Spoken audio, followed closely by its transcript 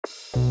Right,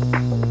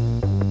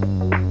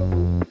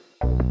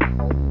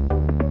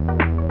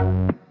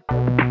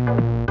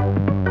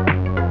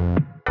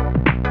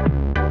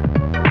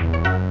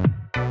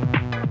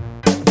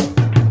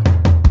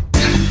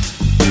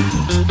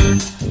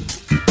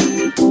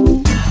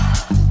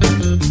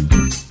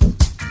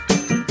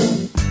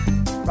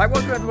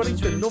 welcome everybody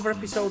to another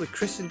episode of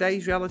Chris and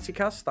Dave's Reality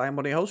Cast. I am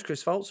one of your hosts,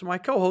 Chris Foltz, and my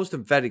co-host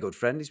and very good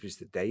friend is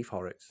Mr. Dave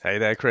Horrocks. Hey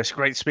there, Chris.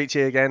 Great to speak to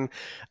you again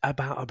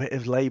about a bit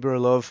of Labour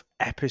of Love,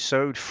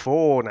 episode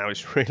 4. Now,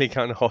 it's really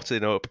kind of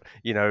hotting up,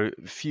 a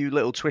few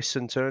little twists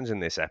and turns in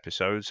this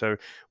episode. So,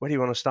 where do you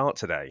want to start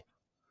today?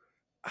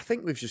 I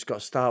think we've just got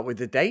to start with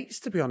the dates,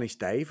 to be honest,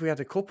 Dave. We had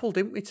a couple,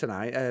 didn't we,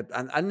 tonight?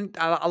 And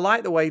I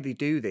like the way they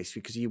do this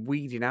because you're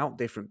weeding out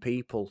different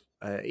people.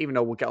 Even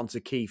though we'll get on to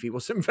Keith, he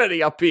wasn't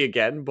very happy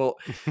again. But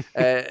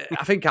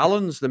I think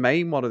Alan's the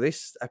main one of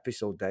this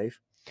episode, Dave.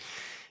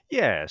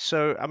 Yeah,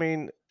 so,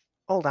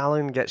 old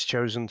Alan gets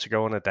chosen to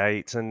go on a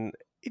date, and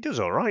he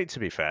does all right, to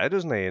be fair,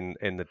 doesn't he,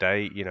 in the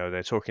date?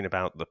 They're talking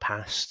about the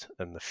past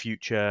and the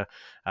future.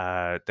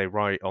 They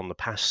write on the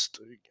past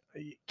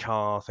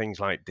car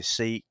things like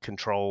deceit,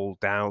 control,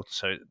 doubt.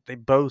 So they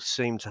both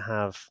seem to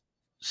have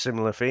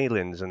similar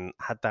feelings and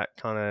had that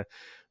kind of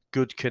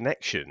good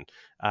connection.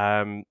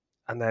 And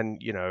then,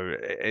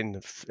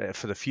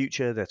 for the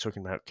future, they're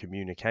talking about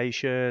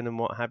communication and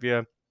what have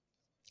you.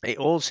 It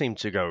all seemed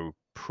to go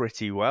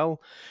pretty well.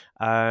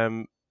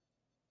 But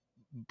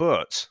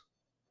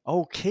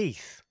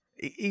Keith,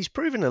 he's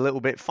proven a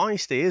little bit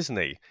feisty, isn't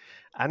he?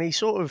 And he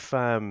sort of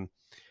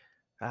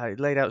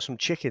laid out some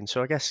chicken.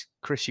 So I guess,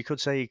 Chris, you could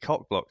say he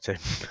cock-blocked him.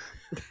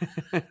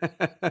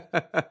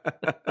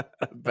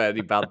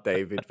 Very bad,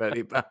 David.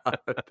 Very bad.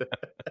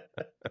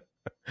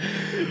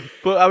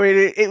 But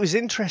it was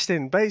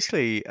interesting.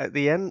 Basically,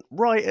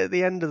 right at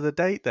the end of the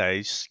date,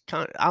 there,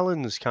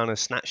 Alan's kind of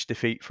snatched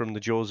defeat from the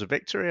jaws of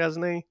victory,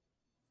 hasn't he?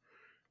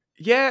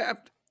 Yeah,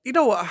 you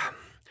know what?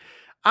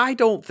 I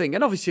don't think,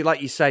 and obviously,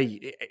 like you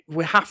say,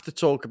 we have to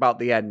talk about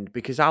the end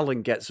because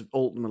Alan gets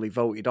ultimately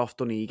voted off,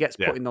 doesn't he? He gets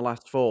put in the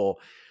last 4.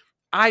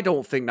 I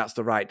don't think that's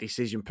the right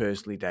decision,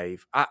 personally,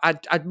 Dave. I'm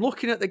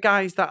looking at the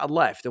guys that are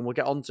left, and we'll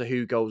get on to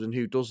who goes and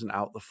who doesn't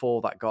out the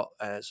 4 that got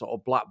sort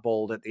of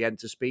blackballed at the end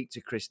to speak to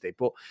Christie.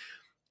 But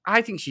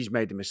I think she's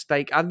made a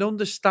mistake. I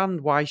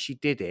understand why she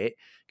did it,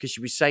 because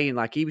she was saying,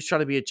 like, he was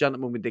trying to be a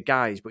gentleman with the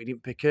guys, but he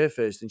didn't pick her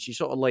first. And she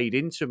sort of laid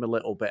into him a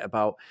little bit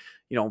about,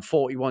 I'm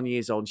 41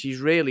 years old. And she's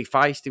really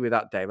feisty with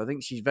that, Dave. I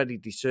think she's very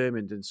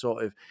determined and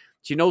sort of,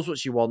 she knows what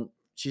she wants.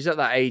 She's at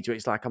that age where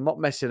it's like, I'm not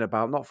messing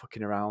about, I'm not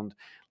fucking around.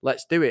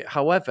 Let's do it.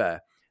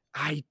 However,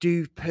 I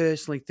do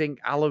personally think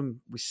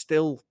Alan was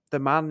still the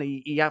man.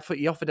 He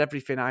offered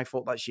everything I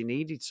thought that she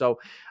needed. So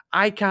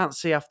I can't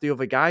see after the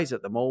other guys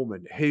at the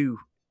moment who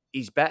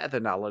is better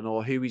than Alan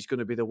or who is going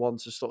to be the one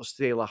to sort of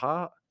steal a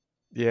heart.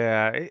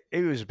 Yeah,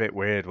 it was a bit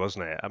weird,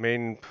 wasn't it?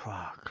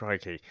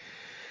 Crikey.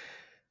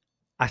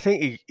 I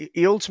think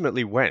he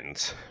ultimately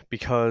went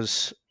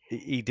because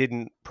he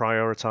didn't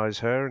prioritize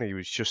her and he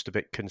was just a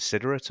bit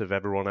considerate of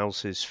everyone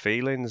else's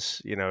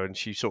feelings, and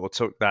she sort of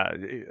took that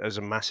as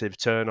a massive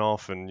turn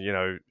off and,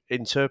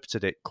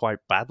 interpreted it quite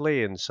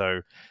badly. And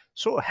so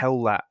sort of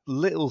held that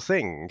little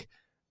thing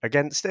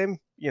against him.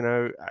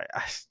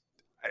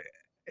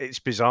 It's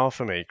bizarre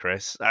for me,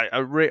 Chris.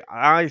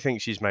 I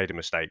think she's made a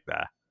mistake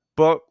there.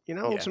 But,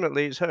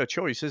 ultimately it's her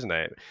choice, isn't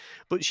it?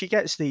 But she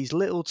gets these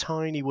little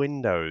tiny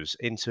windows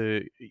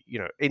into,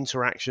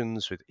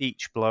 interactions with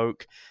each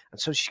bloke. And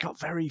so she's got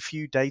very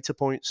few data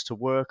points to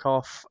work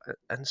off.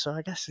 And so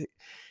I guess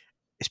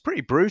it's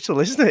pretty brutal,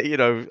 isn't it?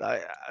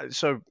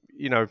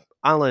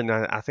 Alan,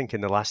 I think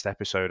in the last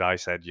episode I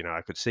said,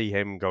 I could see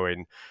him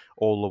going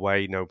all the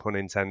way, no pun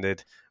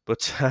intended.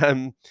 But,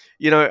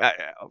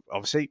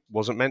 obviously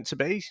wasn't meant to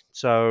be.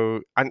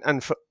 So,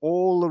 and for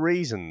all the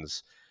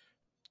reasons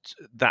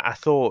that I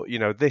thought,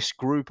 this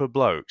group of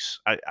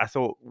blokes, I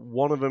thought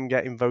one of them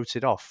getting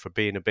voted off for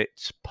being a bit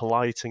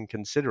polite and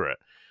considerate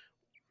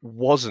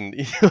wasn't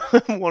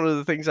one of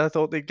the things I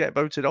thought they'd get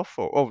voted off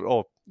for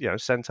or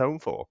sent home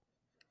for.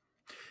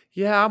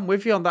 Yeah, I'm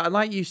with you on that. And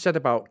like you said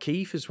about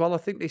Keith as well, I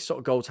think this sort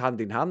of goes hand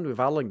in hand with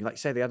Alan. Like I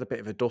say, they had a bit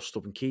of a dust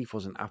up and Keith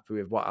wasn't happy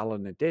with what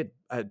Alan had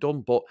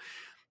done. But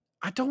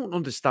I don't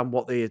understand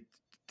what the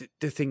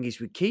thing is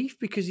with Keith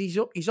because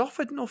he's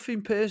offered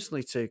nothing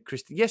personally to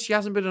Christy. Yes, she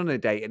hasn't been on a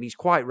date, and he's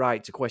quite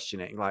right to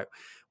question it. Like,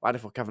 why the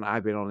fuck haven't I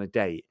been on a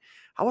date?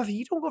 However,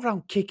 you don't go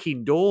around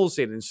kicking doors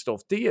in and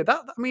stuff, do you?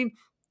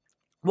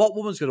 What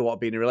woman's going to want to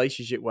be in a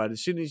relationship where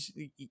as soon as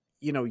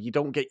you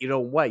don't get your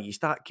own way, you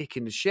start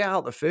kicking the shit out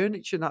of the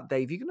furniture and that,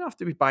 Dave? You're going to have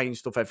to be buying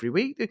stuff every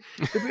week.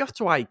 They'll be off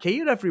to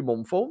IKEA every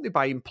month, won't they?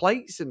 Buying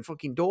plates and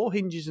fucking door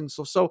hinges and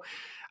stuff. So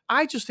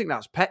I just think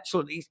that's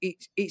petulant.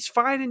 It's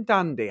fine and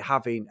dandy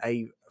having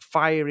a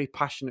fiery,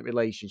 passionate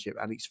relationship,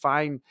 and it's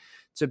fine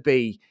to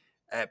be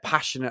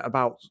passionate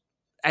about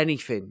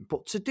anything,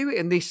 but to do it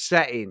in this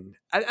setting,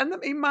 and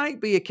it might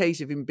be a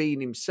case of him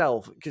being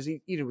himself, because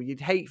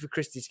you'd hate for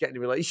Christy to get in a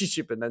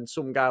relationship and then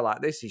some guy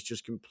like this is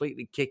just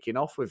completely kicking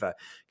off with her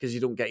because he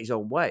don't get his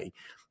own way.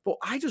 But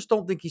I just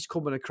don't think he's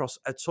coming across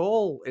at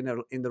all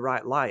in the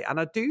right light, and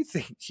I do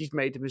think she's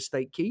made a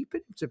mistake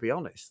keeping him, to be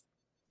honest.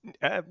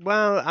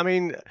 Well, I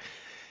mean,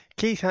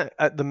 Keith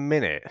at the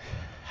minute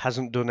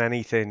hasn't done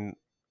anything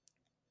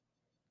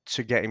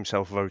to get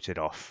himself voted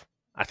off.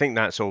 I think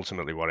that's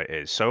ultimately what it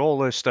is. So all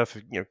this stuff,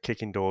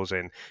 kicking doors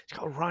in, he's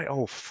got a right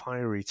old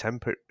fiery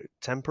temper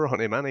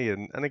on him, hasn't he?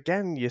 And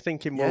again, you're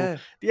thinking, well, Yeah.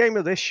 the aim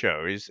of this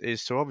show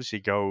is to obviously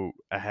go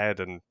ahead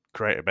and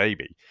create a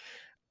baby.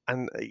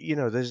 And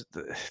there's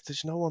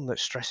no one that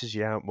stresses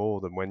you out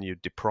more than when you're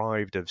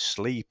deprived of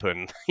sleep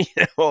and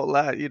all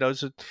that.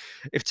 So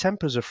if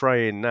tempers are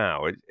fraying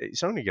now,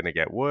 it's only going to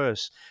get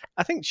worse.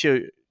 I think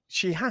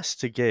she has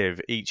to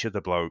give each of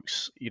the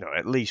blokes,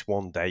 at least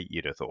one date.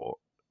 You'd have thought.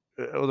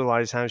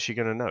 Otherwise, how's she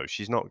going to know?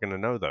 She's not going to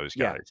know those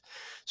Yeah. guys.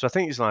 So I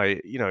think it's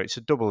like, it's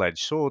a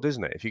double-edged sword,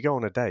 isn't it? If you go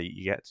on a date,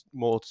 you get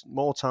more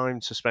time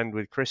to spend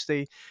with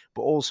Christy,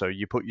 but also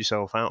you put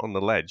yourself out on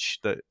the ledge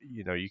that,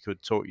 you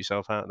could talk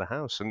yourself out of the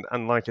house.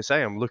 And like I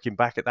say, I'm looking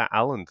back at that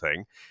Alan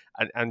thing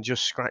and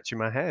just scratching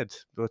my head.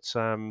 But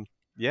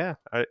yeah,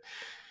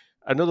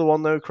 another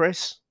one though,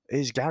 Chris,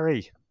 is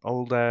Gary,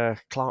 old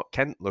Clark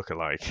Kent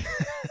lookalike.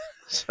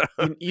 So,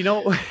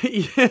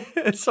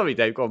 sorry,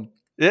 Dave, go on.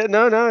 yeah,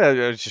 no, I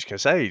was just going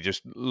to say, he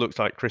just looks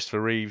like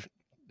Christopher Reeves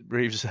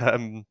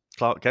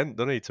Clark Kent,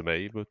 doesn't he, to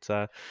me?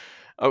 But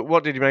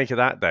what did you make of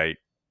that date?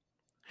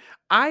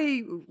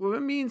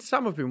 Me and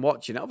Sam have been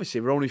watching it.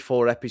 Obviously, we're only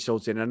 4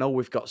 episodes in. I know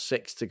we've got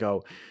 6 to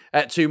go,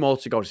 2 more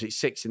to go. So it's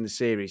 6 in the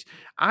series.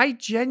 I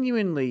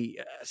genuinely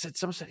said,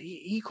 Sam said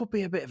he could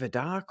be a bit of a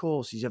dark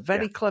horse. He's a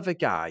very clever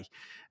guy.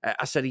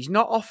 I said he's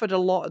not offered a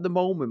lot at the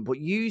moment, but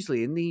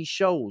usually in these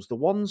shows, the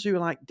ones who are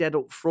like dead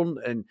up front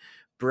and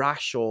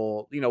brash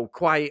or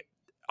quite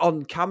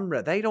on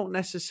camera, they don't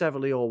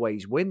necessarily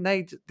always win.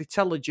 They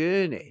tell a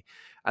journey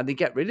and they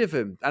get rid of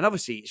him. And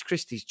obviously, it's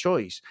Christie's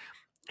choice.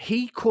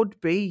 He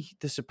could be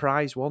the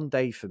surprise one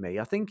day for me.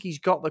 I think he's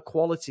got the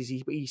qualities.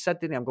 He said,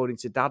 didn't he, I'm going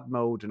into dad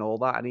mode and all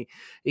that, and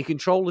he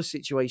controlled the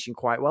situation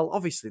quite well.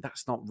 Obviously,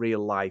 that's not real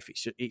life.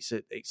 It's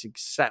a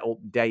set up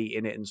date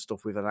in it and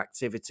stuff with an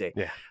activity.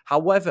 Yeah.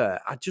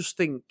 However, I just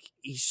think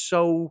he's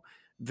so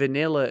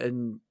vanilla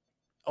and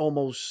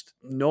almost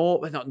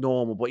not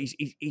normal, but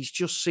he's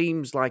just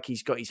seems like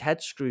he's got his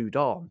head screwed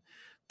on,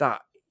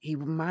 that he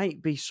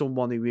might be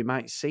someone who we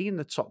might see in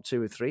the top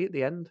 2 or 3 at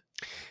the end.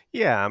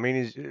 Yeah, I mean,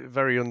 he's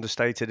very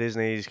understated,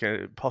 isn't he? He's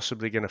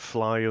possibly going to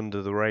fly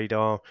under the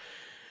radar.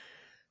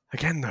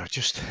 Again, though,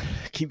 just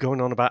keep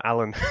going on about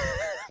Alan.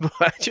 But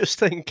I just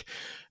think,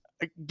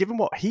 given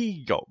what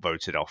he got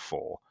voted off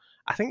for,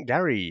 I think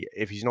Gary,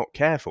 if he's not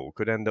careful,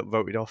 could end up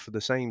voted off for the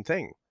same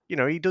thing.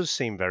 He does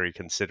seem very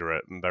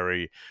considerate and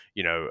very,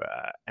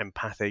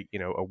 empathic,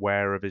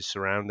 aware of his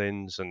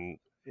surroundings. And,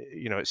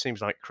 it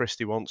seems like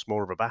Christy wants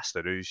more of a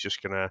bastard who's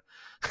just going to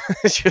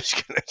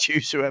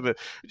choose whoever,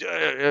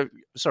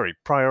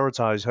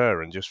 prioritize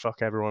her and just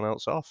fuck everyone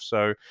else off.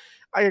 So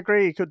I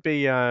agree. It could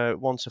be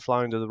one to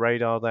fly under the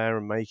radar there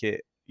and make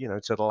it,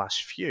 to the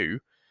last few.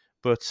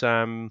 But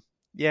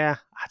yeah,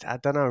 I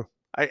don't know.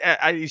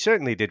 He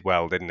certainly did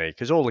well, didn't he?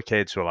 Because all the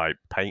kids were like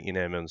painting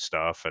him and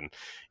stuff, and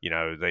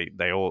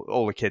they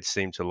all the kids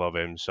seemed to love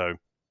him. So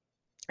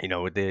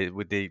with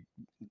the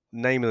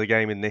name of the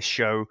game in this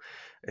show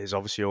is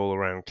obviously all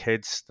around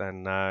kids,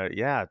 then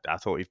yeah, I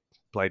thought he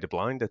played a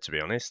blinder, to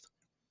be honest.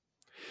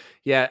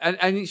 Yeah,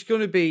 and it's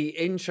going to be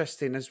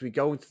interesting as we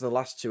go into the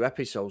last 2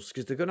 episodes,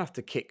 because they're going to have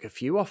to kick a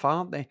few off,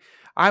 aren't they?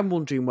 I'm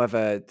wondering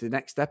whether the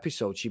next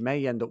episode she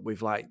may end up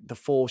with like the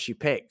 4 she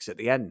picks at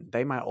the end.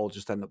 They might all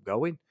just end up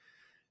going.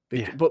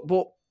 Yeah. But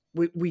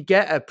we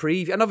get a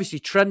preview, and obviously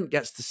Trent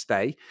gets to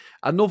stay.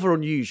 Another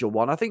unusual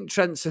one. I think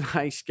Trent's a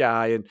nice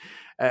guy, and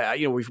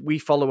we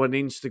follow on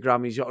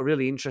Instagram. He's got a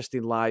really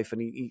interesting life,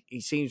 and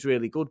he seems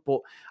really good.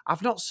 But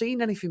I've not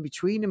seen anything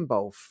between them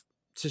both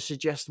to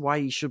suggest why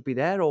he should be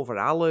there over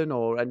Alan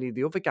or any of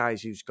the other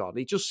guys who's gone.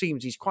 He just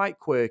seems he's quite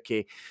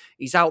quirky.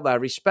 He's out there,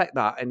 respect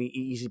that, and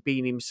he's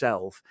being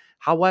himself.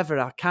 However,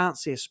 I can't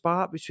see a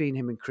spark between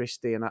him and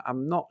Christy, and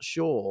I'm not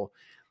sure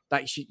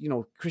that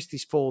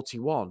Christy's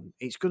 41.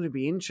 It's going to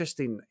be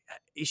interesting.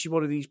 Is she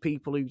one of these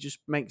people who just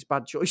makes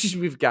bad choices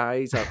with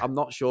guys? I'm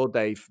not sure,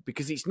 Dave,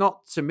 because it's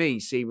not, to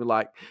me, seeming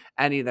like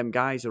any of them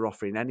guys are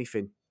offering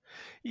anything.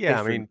 Yeah,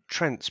 different. I mean,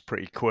 Trent's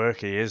pretty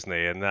quirky, isn't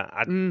he? And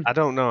I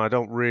don't know. I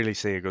don't really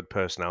see a good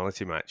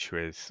personality match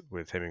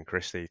with him and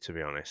Christy, to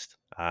be honest.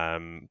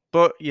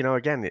 But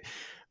again, a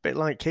bit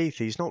like Keith,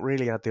 he's not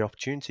really had the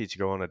opportunity to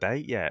go on a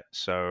date yet.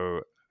 So,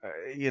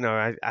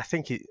 I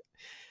think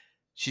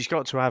she's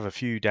got to have a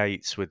few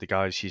dates with the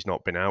guys she's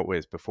not been out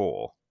with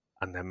before,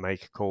 and then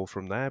make a call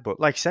from there. But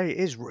like I say, it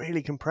is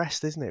really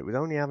compressed, isn't it? With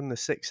only having the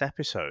 6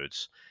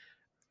 episodes.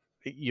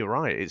 You're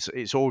right.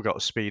 It's all got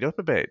to speed up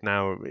a bit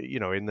now.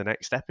 In the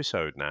next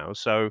episode now.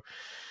 So,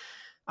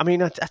 I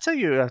mean, I tell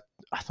you,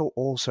 I thought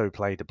also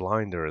played a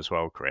blinder as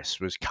well, Chris,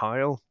 was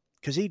Kyle,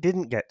 because he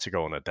didn't get to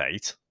go on a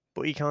date,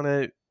 but he kind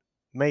of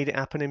made it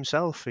happen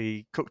himself.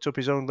 He cooked up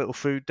his own little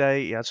food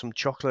date. He had some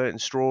chocolate and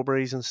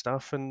strawberries and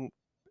stuff, and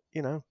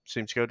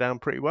seemed to go down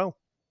pretty well.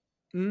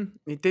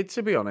 He did,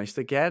 to be honest,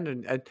 again,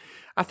 and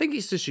I think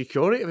it's the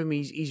security of him.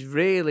 He's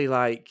really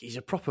like he's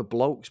a proper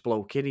bloke,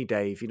 isn't he,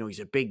 Dave? You know, he's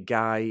a big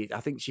guy. I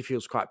think she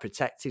feels quite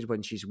protected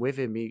when she's with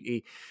him.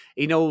 He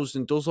knows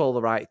and does all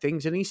the right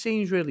things, and he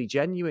seems really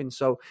genuine.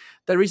 So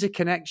there is a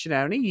connection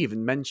there. And he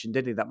even mentioned,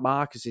 didn't he, that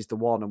Marcus is the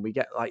one, and we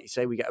get, like you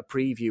say, we get a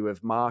preview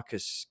of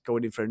Marcus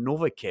going in for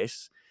another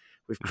kiss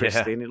with Yeah,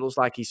 Christy, and it looks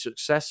like he's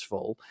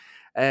successful.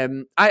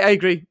 I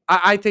agree.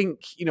 I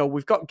think,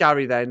 we've got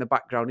Gary there in the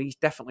background. He's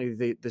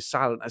definitely the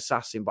silent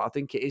assassin, but I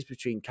think it is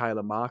between Kyle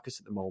and Marcus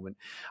at the moment.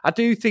 I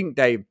do think,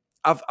 Dave,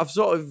 I've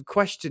sort of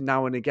questioned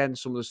now and again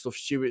some of the stuff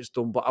Stuart's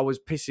done, but I was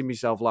pissing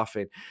myself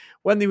laughing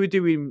when they were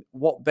doing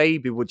 "What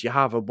baby would you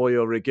have, a boy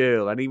or a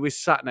girl?" and he was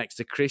sat next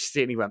to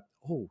Christy, and he went,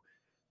 "Oh,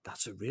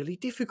 that's a really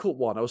difficult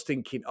one." I was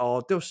thinking,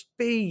 oh, just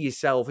be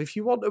yourself. If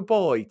you want a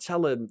boy,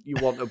 tell him you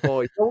want a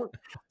boy.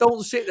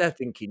 Don't sit there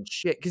thinking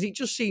shit, because it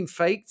just seemed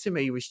fake to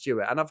me with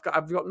Stuart. And I've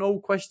got no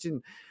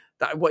question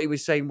that what he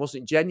was saying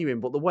wasn't genuine,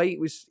 but the way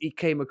he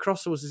came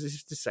across was as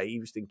if to say he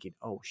was thinking,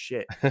 oh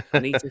shit, I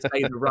need to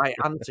say the right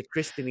answer.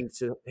 Kristen needs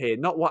to hear,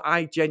 not what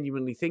I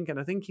genuinely think. And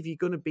I think if you're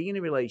going to be in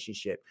a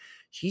relationship,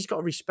 she's got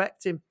to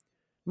respect him.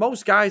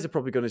 Most guys are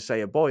probably going to say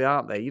a boy,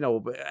 aren't they?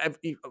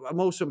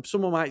 But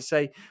someone might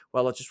say,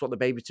 "Well, I just want the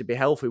baby to be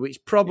healthy,"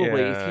 which probably, if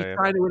you're yeah,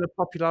 trying to win a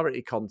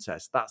popularity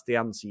contest, that's the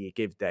answer you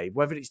give, Dave,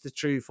 whether it's the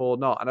truth or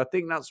not. And I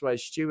think that's where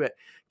Stuart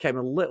came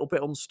a little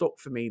bit unstuck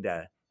for me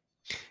there.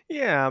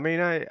 yeah. I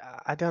mean,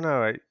 I don't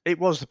know. It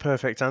was the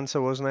perfect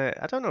answer, wasn't it?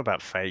 I don't know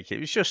about fake.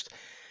 It was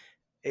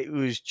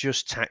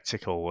just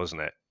tactical,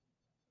 wasn't it?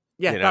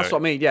 Yeah, You that's know,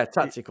 what I mean. Yeah,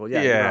 tactical.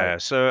 Yeah, you're right. yeah.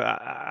 So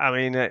I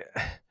mean,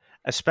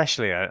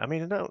 especially, I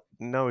mean, I don't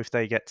know if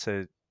they get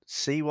to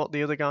see what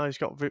the other guys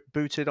got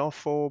booted off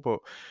for, but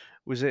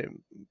was it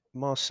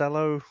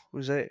Marcelo?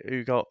 Was it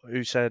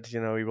who said he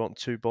wanted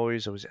two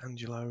boys, or was it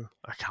Angelo?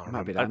 I can't It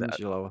might remember. be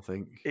Angelo, I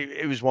think.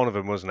 It was one of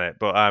them, wasn't it?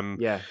 But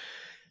Yeah.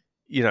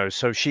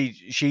 so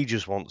she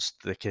just wants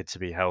the kid to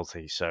be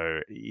healthy,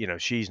 so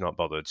she's not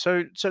bothered.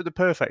 So the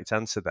perfect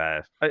answer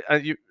there.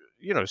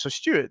 So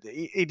Stuart,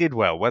 he did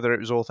well. Whether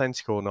it was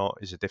authentic or not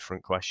is a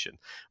different question.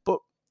 But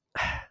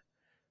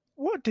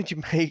what did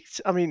you make?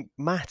 I mean,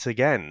 Matt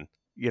again.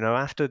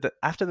 After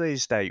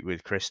his date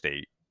with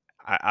Christy,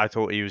 I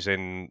thought he was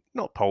in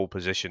not pole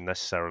position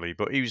necessarily,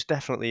 but he was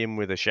definitely in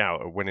with a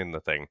shout of winning the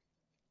thing.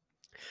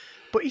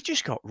 But he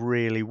just got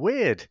really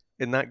weird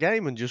in that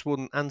game and just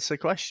wouldn't answer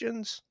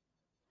questions.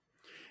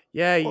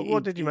 Yeah,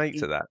 What did you make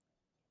to that?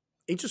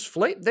 he just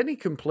flipped, didn't he,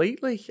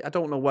 completely? I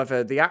don't know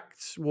whether the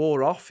act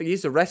wore off. He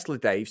is a wrestler,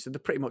 Dave, so they're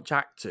pretty much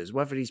actors.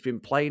 Whether he's been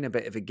playing a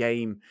bit of a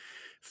game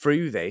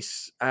through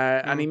this,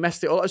 and Mm, he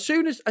messed it up. As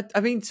soon as, I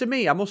mean, to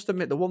me, I must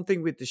admit, the one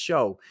thing with the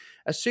show,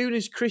 as soon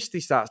as Christy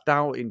starts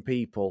doubting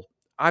people,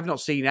 I've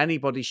not seen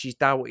anybody she's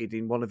doubted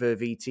in one of her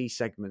VT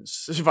segments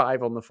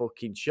survive on the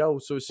fucking show.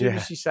 So as soon as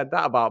yeah. she said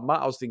that about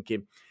Matt, I was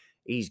thinking,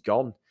 he's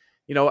gone.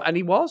 And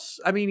he was.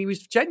 I mean, he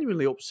was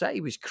genuinely upset.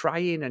 He was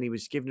crying, and he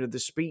was giving her the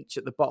speech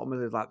at the bottom of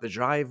the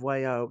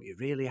driveway. Oh, you're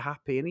really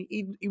happy, and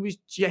he was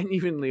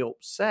genuinely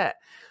upset.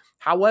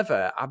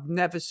 However, I've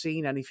never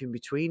seen anything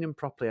between them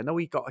properly. I know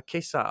he got a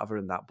kiss out of her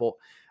and that, but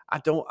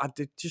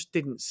just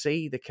didn't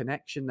see the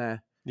connection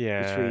there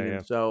Yeah, between them.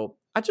 yeah. So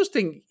I just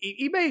think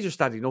he may have just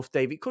had enough,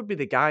 Dave. It could be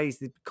the guys.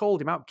 They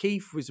called him out.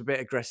 Keith was a bit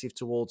aggressive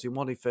towards him,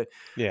 wasn't he, for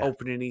Yeah.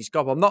 opening his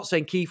gob. I'm not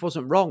saying Keith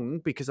wasn't wrong,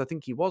 because I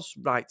think he was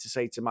right to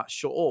say to Matt,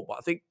 shut up. But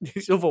I think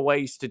there's other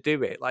ways to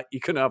do it. Like, you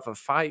can have a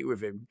fight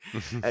with him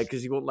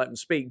because he won't let him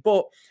speak.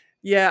 But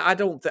yeah, I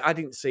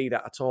didn't see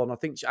that at all. And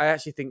I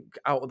actually think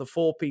out of the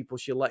four people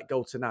she let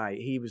go tonight,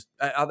 he was,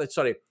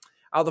 sorry,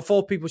 out of the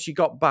four people she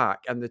got back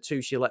and the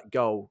two she let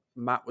go,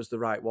 Matt was the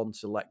right one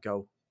to let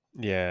go.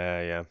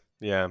 Yeah, yeah,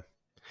 yeah.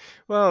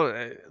 Well,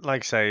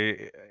 like I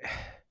say,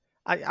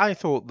 I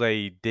thought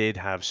they did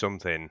have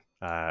something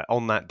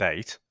on that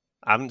date.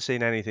 I haven't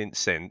seen anything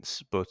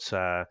since, but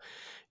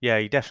yeah,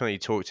 he definitely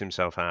talked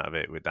himself out of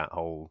it with that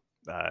whole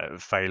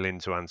failing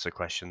to answer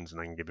questions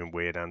and then giving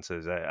weird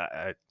answers.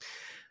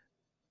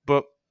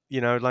 But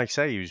like I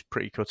say, he was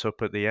pretty cut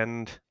up at the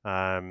end.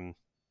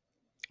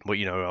 But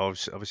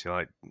obviously,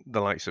 like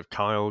the likes of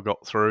Kyle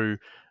got through,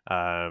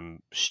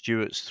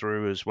 Stewart's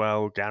through as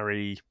well,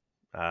 Gary,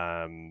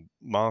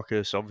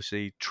 Marcus,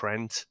 obviously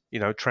Trent.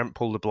 Trent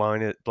pulled the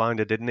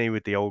blinder, didn't he,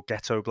 with the old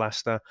ghetto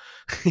blaster,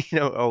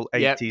 old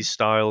Yep. 80s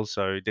style.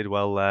 So he did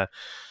well there.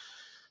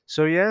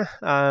 So yeah,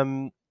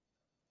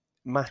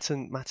 Matt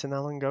and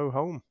Alan go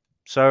home.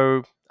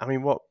 So I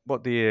mean,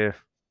 what do you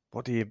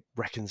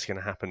reckon's going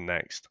to happen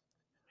next?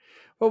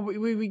 Well,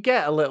 we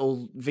get a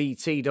little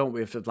VT, don't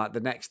we, for like the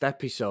next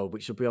episode,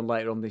 which will be on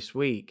later on this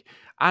week.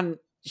 And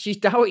she's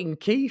doubting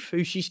Keith,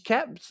 who she's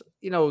kept.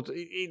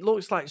 It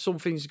looks like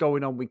something's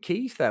going on with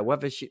Keith there,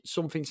 whether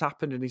something's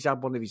happened and he's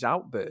had one of his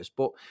outbursts.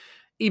 But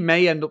he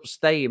may end up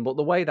staying, but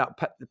the way that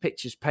the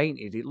picture's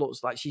painted, it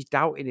looks like she's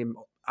doubting him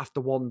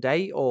after one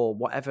day or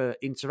whatever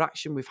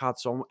interaction we've had.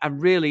 So I'm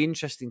really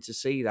interested to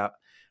see that,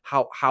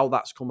 how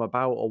that's come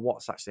about or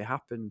what's actually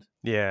happened.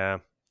 Yeah.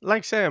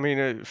 Like I say, I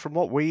mean, from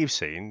what we've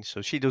seen,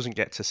 so she doesn't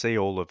get to see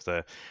all of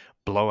the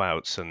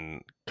blowouts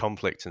and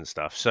conflict and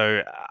stuff.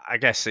 So I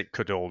guess it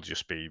could all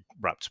just be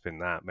wrapped up in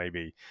that.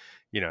 Maybe,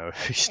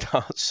 if he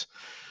starts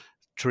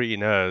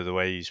treating her the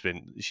way he's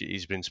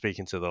been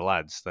speaking to the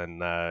lads, then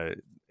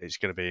it's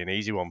going to be an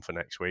easy one for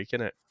next week,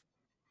 isn't it?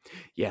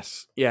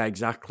 Yes, yeah,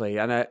 exactly.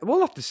 And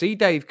we'll have to see,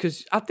 Dave,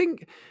 because I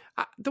think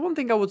the one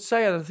thing I would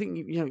say, and I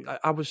think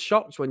I was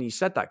shocked when you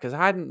said that because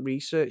I hadn't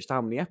researched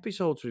how many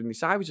episodes were in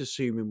this. I was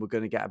assuming we're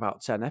going to get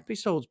about 10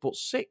 episodes, but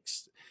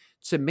 6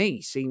 to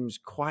me seems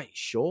quite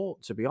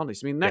short, to be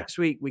honest. I mean, next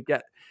week we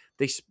get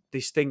this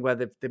thing where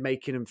they're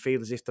making them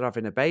feel as if they're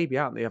having a baby,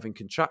 aren't they? Having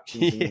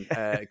contractions.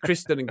 Yeah. And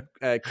Kristen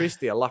and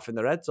Christy are laughing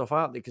their heads off,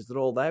 aren't they? Because they're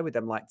all there with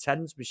them like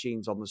TENS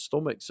machines on the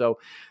stomach. So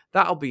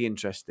that'll be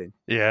interesting.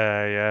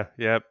 Yeah.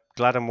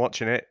 Glad I'm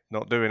watching it,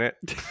 not doing it.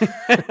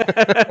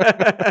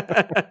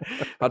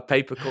 Had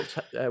paper cuts,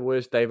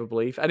 worst day of a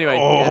belief. Anyway,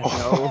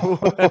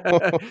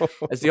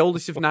 as the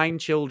oldest of 9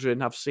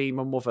 children, I've seen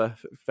my mother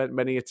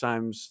many a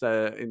times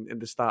in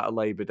the start of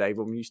Labour Day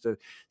when we used to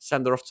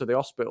send her off to the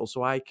hospital.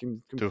 So I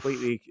can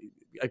completely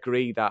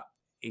agree that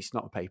it's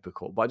not a paper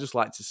cut. But I just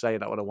like to say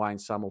that when I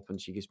wind Sam up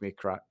and she gives me a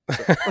crack.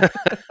 So.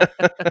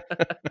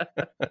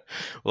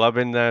 Well, I've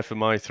been there for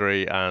my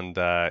 3, and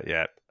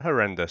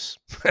horrendous.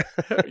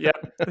 Yeah,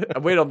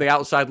 and we're on the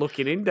outside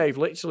looking in, Dave,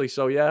 literally.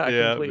 So yeah, I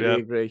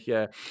completely agree.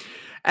 Yeah.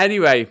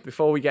 Anyway,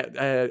 before we get,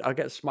 I'll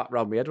get smacked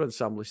round my head when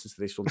Sam listens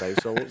to this one, Dave.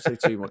 So I won't say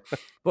too much.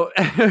 But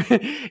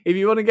if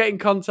you want to get in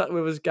contact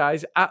with us,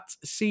 guys, at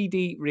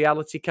CD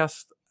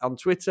RealityCast on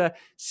Twitter,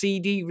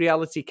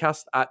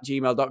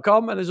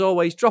 cdrealitycast@gmail.com, and as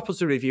always, drop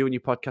us a review in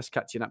your podcast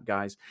catching up,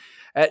 guys.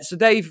 So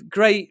Dave,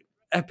 great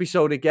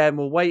episode again.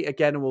 We'll wait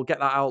again and we'll get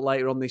that out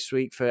later on this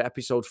week for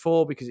episode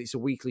 4 because it's a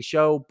weekly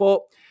show.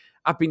 But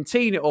I've been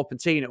teeing it up.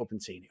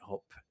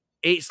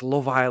 It's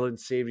Love Island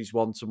Series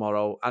 1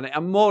 tomorrow.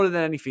 And more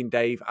than anything,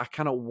 Dave, I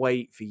cannot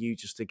wait for you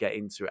just to get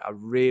into it. I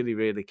really,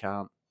 really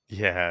can't.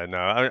 Yeah, no,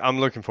 I'm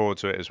looking forward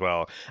to it as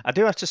well. I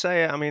do have to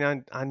say, I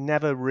mean, I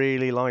never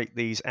really like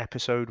these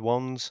episode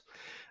 1s.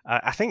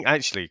 I think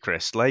actually,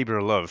 Chris, Labour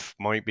of Love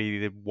might be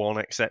the one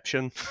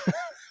exception.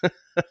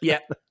 Yeah.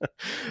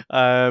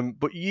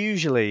 But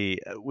usually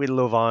with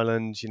Love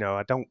Island,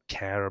 I don't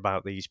care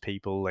about these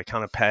people. They're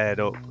kind of paired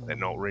up. They're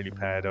not really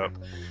paired up.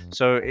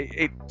 So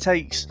it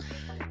takes,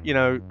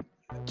 2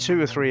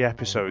 or 3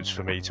 episodes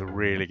for me to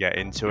really get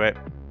into it.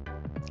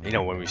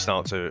 When we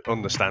start to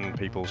understand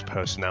people's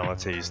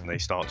personalities and they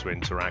start to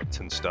interact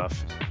and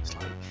stuff, it's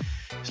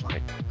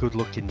like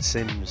good-looking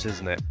Sims,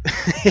 isn't it?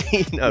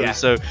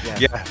 So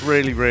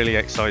really, really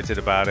excited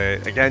about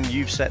it. Again,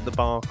 you've set the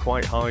bar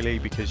quite highly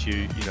because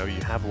you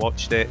have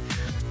watched it.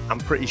 I'm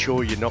pretty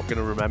sure you're not going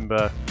to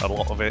remember a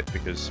lot of it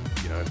because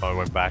if I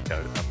went back,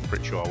 I'm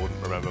pretty sure I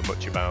wouldn't remember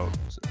much about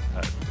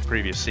the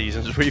previous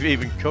seasons we've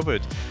even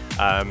covered.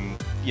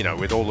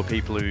 With all the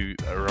people who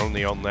are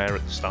only on there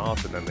at the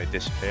start and then they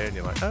disappear, and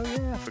you're like, oh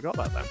yeah, I forgot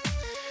about them.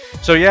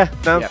 So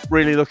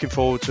really looking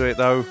forward to it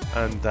though,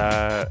 and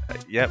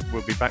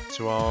we'll be back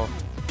to our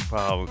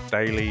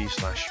daily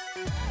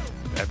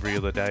 / every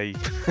other day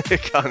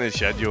kind of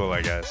schedule,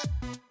 I guess.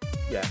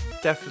 Yeah,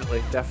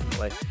 definitely.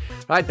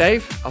 Right,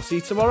 Dave, I'll see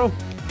you tomorrow.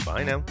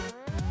 Bye now.